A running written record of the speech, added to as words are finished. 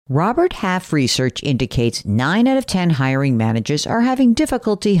Robert Half research indicates 9 out of 10 hiring managers are having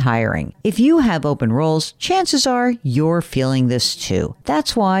difficulty hiring. If you have open roles, chances are you're feeling this too.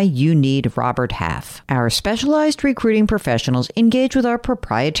 That's why you need Robert Half. Our specialized recruiting professionals engage with our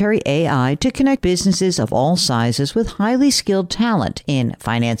proprietary AI to connect businesses of all sizes with highly skilled talent in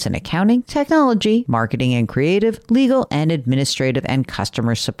finance and accounting, technology, marketing and creative, legal and administrative, and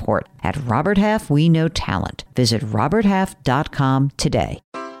customer support. At Robert Half, we know talent. Visit roberthalf.com today.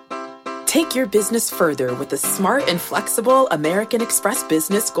 Take your business further with the smart and flexible American Express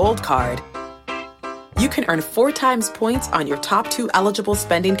Business Gold Card. You can earn 4 times points on your top 2 eligible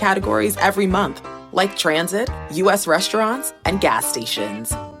spending categories every month, like transit, U.S. restaurants, and gas stations.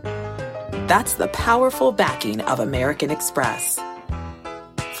 That's the powerful backing of American Express.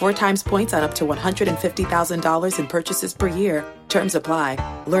 4 times points on up to $150,000 in purchases per year. Terms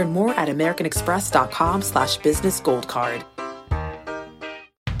apply. Learn more at americanexpress.com/business gold card.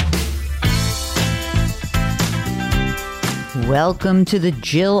 Welcome to the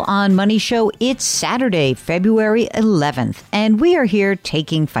Jill on Money Show. It's Saturday, February 11th, and we are here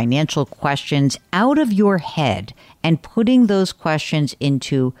taking financial questions out of your head and putting those questions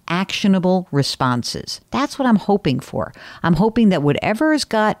into actionable responses. That's what I'm hoping for. I'm hoping that whatever has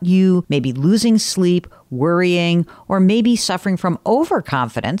got you maybe losing sleep, worrying, or maybe suffering from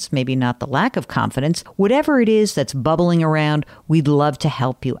overconfidence, maybe not the lack of confidence, whatever it is that's bubbling around, we'd love to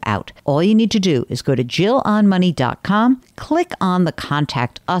help you out. All you need to do is go to JillOnMoney.com, click on the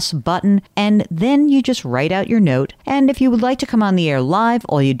Contact Us button, and then you just write out your note. And if you would like to come on the air live,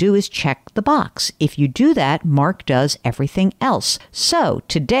 all you do is check the box. If you do that, Mark does everything else. So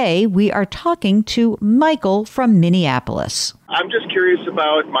today we are talking to Michael from Minneapolis. I'm just curious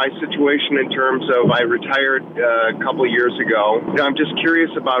about my situation in terms of I retired a couple of years ago. I'm just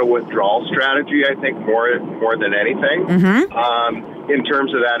curious about a withdrawal strategy, I think, more than anything. In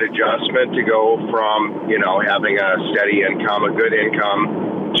terms of that adjustment to go from, having a steady income, a good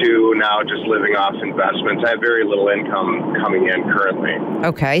income, to now just living off investments. I have very little income coming in currently.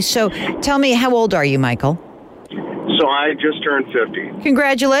 Okay, so tell me, how old are you, Michael? So I just turned 50.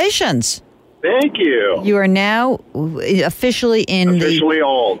 Congratulations. Thank you. You are now officially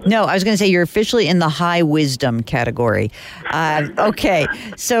old. No, I was going to say you're officially in the high wisdom category. Okay,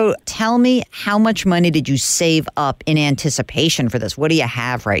 so tell me, how much money did you save up in anticipation for this? What do you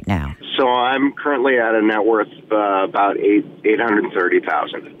have right now? So I'm currently at a net worth about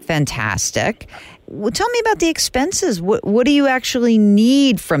 $830,000. Fantastic. Well, tell me about the expenses. What do you actually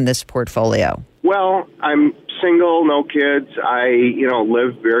need from this portfolio? Well, I'm single, no kids. I,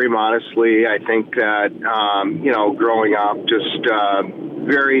 live very modestly. I think that, growing up, just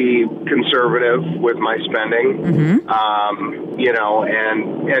very conservative with my spending, and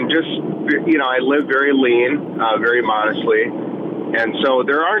just, I live very lean, very modestly. And so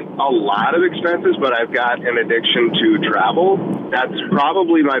there aren't a lot of expenses, but I've got an addiction to travel. That's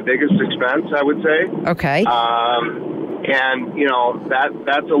probably my biggest expense, I would say. Okay. And,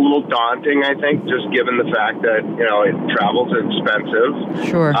 that's a little daunting, I think, just given the fact that, travel's expensive.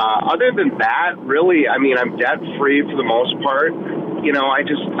 Sure. Other than that, really, I'm debt-free for the most part.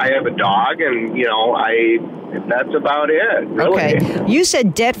 I have a dog and, that's about it, really. Okay. You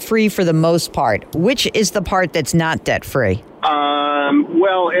said debt-free for the most part. Which is the part that's not debt-free?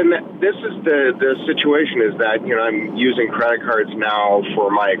 This is the situation is that, I'm using credit cards now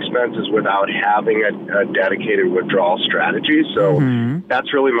for my expenses without having a dedicated withdrawal strategy. So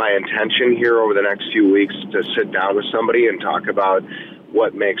that's really my intention here over the next few weeks, to sit down with somebody and talk about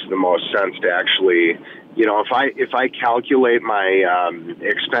what makes the most sense to actually, if I calculate my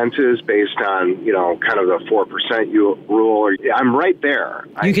expenses based on, kind of the 4% rule, I'm right there.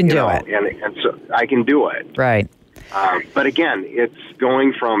 You can do it. And so I can do it. Right. But again, it's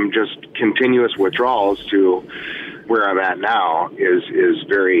going from just continuous withdrawals to where I'm at now is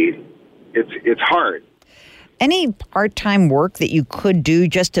very, it's hard. Any part-time work that you could do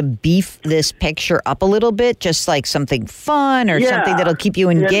just to beef this picture up a little bit, just like something fun or something that'll keep you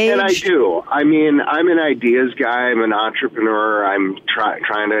engaged? And I do. I'm an ideas guy. I'm an entrepreneur. I'm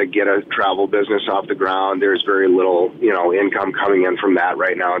trying to get a travel business off the ground. There's very little, income coming in from that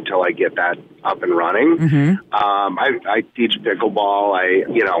right now until I get that up and running. I teach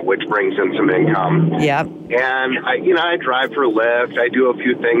pickleball, which brings in some income. Yep. And I drive for Lyft. I do a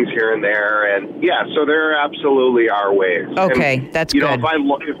few things here and there, and so there absolutely are ways. Okay, and, that's good. If I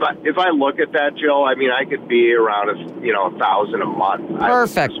look at that, Jill, I could be around $1,000 a month.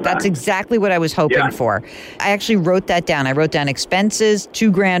 Perfect. That's exactly what I was hoping for. I actually wrote that down. I wrote down expenses,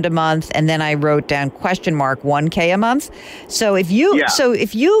 $2,000 a month, and then I wrote down $1K a month. So if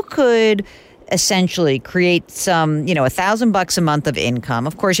you could essentially create some, $1,000 a month of income.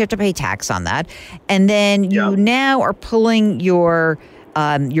 Of course, you have to pay tax on that. And then you now are pulling your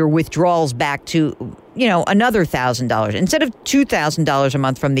withdrawals back to, another $1,000 instead of $2,000 a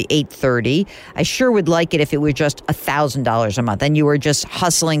month from the $830. I sure would like it if it were just $1,000 a month and you were just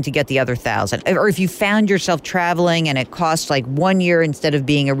hustling to get the other $1,000. Or if you found yourself traveling and it cost like 1 year instead of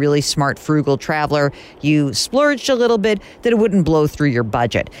being a really smart, frugal traveler, you splurged a little bit, that it wouldn't blow through your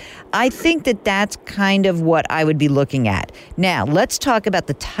budget. I think that that's kind of what I would be looking at. Now, let's talk about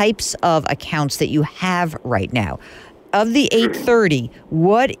the types of accounts that you have right now. Of the $830,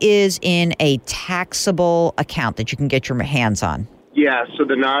 what is in a taxable account that you can get your hands on? Yeah, so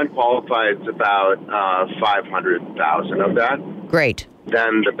the non-qualified is about $500,000 of that. Great.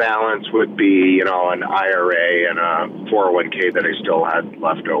 Then the balance would be, an IRA and a 401k that I still had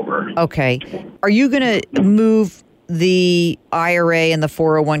left over. Okay. Are you going to move the IRA and the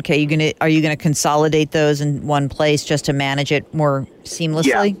 401k? Are you going to consolidate those in one place just to manage it more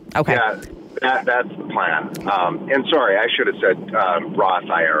seamlessly? Yeah. Okay. Yeah. That's the plan. And sorry, I should have said Roth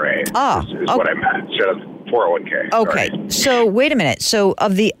IRA is what I meant instead of 401k. Okay. Sorry. So wait a minute. So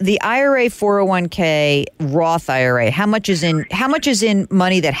of the IRA, 401k, Roth IRA, how much is in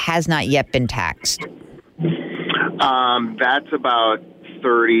money that has not yet been taxed? That's about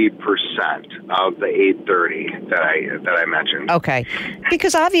 30% of the 830 that I mentioned. Okay.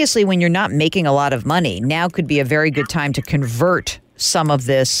 Because obviously when you're not making a lot of money, now could be a very good time to convert some of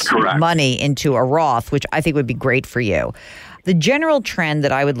this money into a Roth, which I think would be great for you. The general trend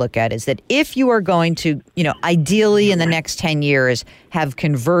that I would look at is that if you are going to, ideally in the next 10 years, have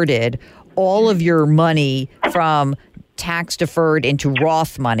converted all of your money from tax deferred into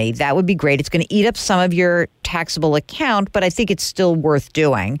Roth money, that would be great. It's going to eat up some of your taxable account, but I think it's still worth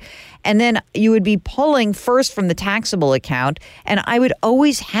doing. And then you would be pulling first from the taxable account, and I would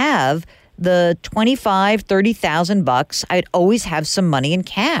always have the $25,000, $30,000, I'd always have some money in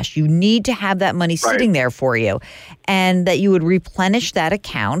cash. You need to have that money sitting there for you, and that you would replenish that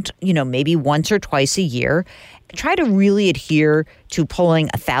account, maybe once or twice a year. Try to really adhere to pulling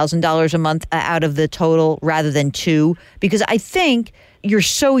 $1,000 a month out of the total rather than $2,000, because I think you're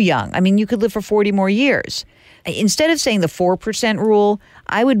so young. I mean, you could live for 40 more years. Instead of saying the 4% rule,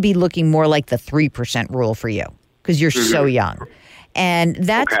 I would be looking more like the 3% rule for you, because you're so young. And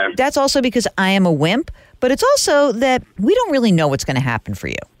that's also because I am a wimp, but it's also that we don't really know what's going to happen for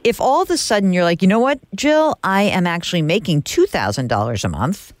you. If all of a sudden you're like, you know what, Jill, I am actually making $2,000 a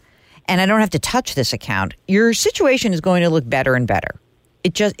month and I don't have to touch this account, your situation is going to look better and better.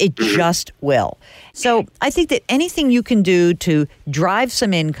 It just will. So I think that anything you can do to drive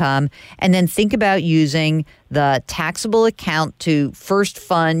some income and then think about using the taxable account to first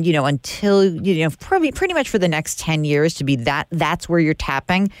fund, until, probably pretty much for the next 10 years to be that's where you're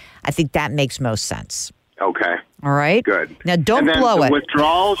tapping. I think that makes most sense. Okay. All right. Good. Now don't blow it. The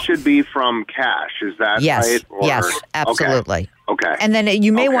withdrawal should be from cash. Is that right? Yes, absolutely. Okay. And then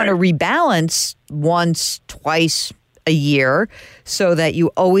you may want to rebalance once, twice a year so that you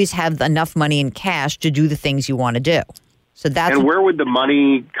always have enough money in cash to do the things you want to do. So that's. And where would the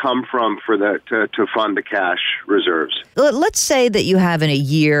money come from for to fund the cash reserves? Let's say that you have in a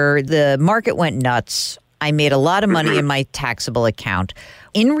year, the market went nuts. I made a lot of money in my taxable account.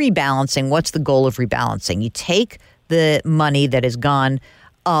 In rebalancing, what's the goal of rebalancing? You take the money that has gone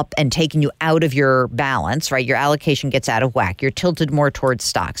up and taken you out of your balance, right? Your allocation gets out of whack. You're tilted more towards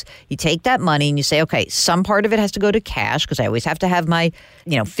stocks. You take that money and you say, okay, some part of it has to go to cash because I always have to have my,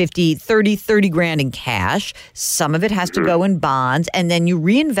 30 grand in cash. Some of it has to go in bonds, and then you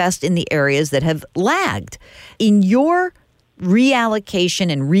reinvest in the areas that have lagged. In your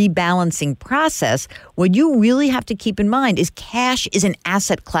reallocation and rebalancing process, what you really have to keep in mind is cash is an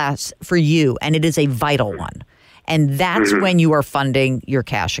asset class for you, and it is a vital one. And that's when you are funding your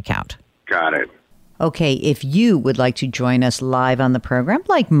cash account. Got it. Okay, if you would like to join us live on the program,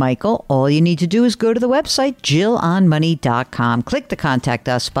 like Michael, all you need to do is go to the website, JillOnMoney.com. Click the Contact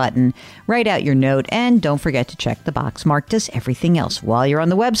Us button, write out your note, and don't forget to check the box marked as everything else. While you're on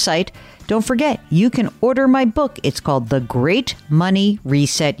the website, don't forget, you can order my book. It's called The Great Money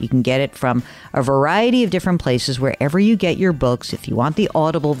Reset. You can get it from a variety of different places, wherever you get your books. If you want the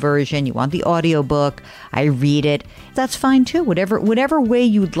Audible version, you want the audiobook, I read it, that's fine too. Whatever way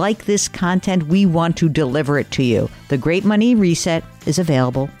you'd like this content, we want to deliver it to you. The Great Money Reset is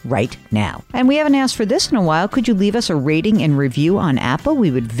available right now. And we haven't asked for this in a while. Could you leave us a rating and review on Apple?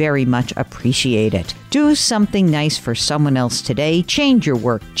 We would very much appreciate it. Do something nice for someone else today. Change your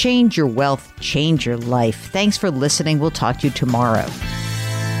work, change your wealth, change your life. Thanks for listening. We'll talk to you tomorrow.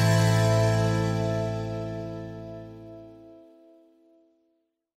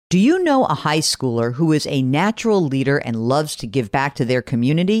 Do you know a high schooler who is a natural leader and loves to give back to their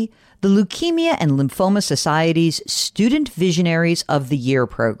community? The Leukemia and Lymphoma Society's Student Visionaries of the Year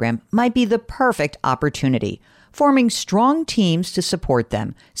program might be the perfect opportunity. Forming strong teams to support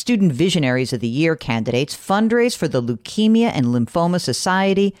them, Student Visionaries of the Year candidates fundraise for the Leukemia and Lymphoma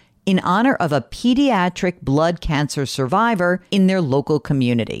Society in honor of a pediatric blood cancer survivor in their local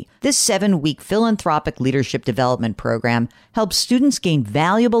community. This 7-week philanthropic leadership development program helps students gain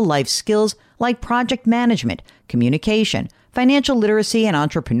valuable life skills like project management, communication, financial literacy, and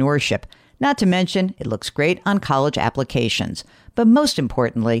entrepreneurship. Not to mention, it looks great on college applications. But most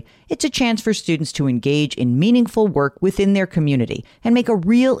importantly, it's a chance for students to engage in meaningful work within their community and make a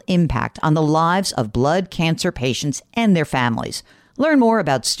real impact on the lives of blood cancer patients and their families. Learn more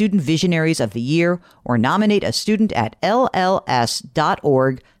about Student Visionaries of the Year or nominate a student at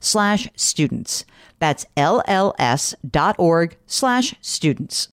lls.org/students. That's lls.org/students.